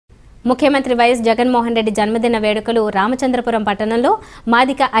ముఖ్యమంత్రి వైఎస్ జగన్మోహన్ రెడ్డి జన్మదిన వేడుకలు రామచంద్రపురం పట్టణంలో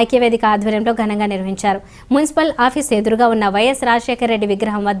మాదిక ఐక్యవేదిక ఆధ్వర్యంలో ఘనంగా నిర్వహించారు. మున్సిపల్ ఆఫీస్ ఎదురుగా ఉన్న వైఎస్ రాజశేఖర రెడ్డి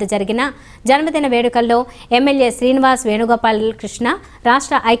విగ్రహం వద్ద జరిగిన జన్మదిన వేడుకల్లో ఎమ్మెల్యే శ్రీనివాస్ వేణుగోపాల్ కృష్ణ,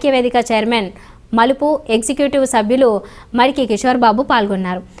 రాష్ట్ర ఐక్యవేదిక చైర్మన్ మలుపు, ఎగ్జిక్యూటివ్ సభ్యులు మడికి కిషోర్ బాబు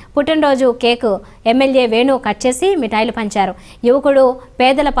పాల్గొన్నారు. పుట్టినరోజు కేక్ ఎమ్మెల్యే వేణు కట్ చేసి మిఠాయిలు పంచారు. యువకుడు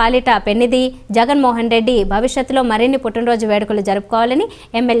పేదల పాలిట పెన్నిది జగన్మోహన్ రెడ్డి భవిష్యత్తులో మరిన్ని పుట్టినరోజు వేడుకలు జరుపుకోవాలని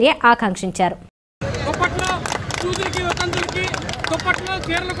ఎమ్మెల్యే ఆకాంక్షించారు.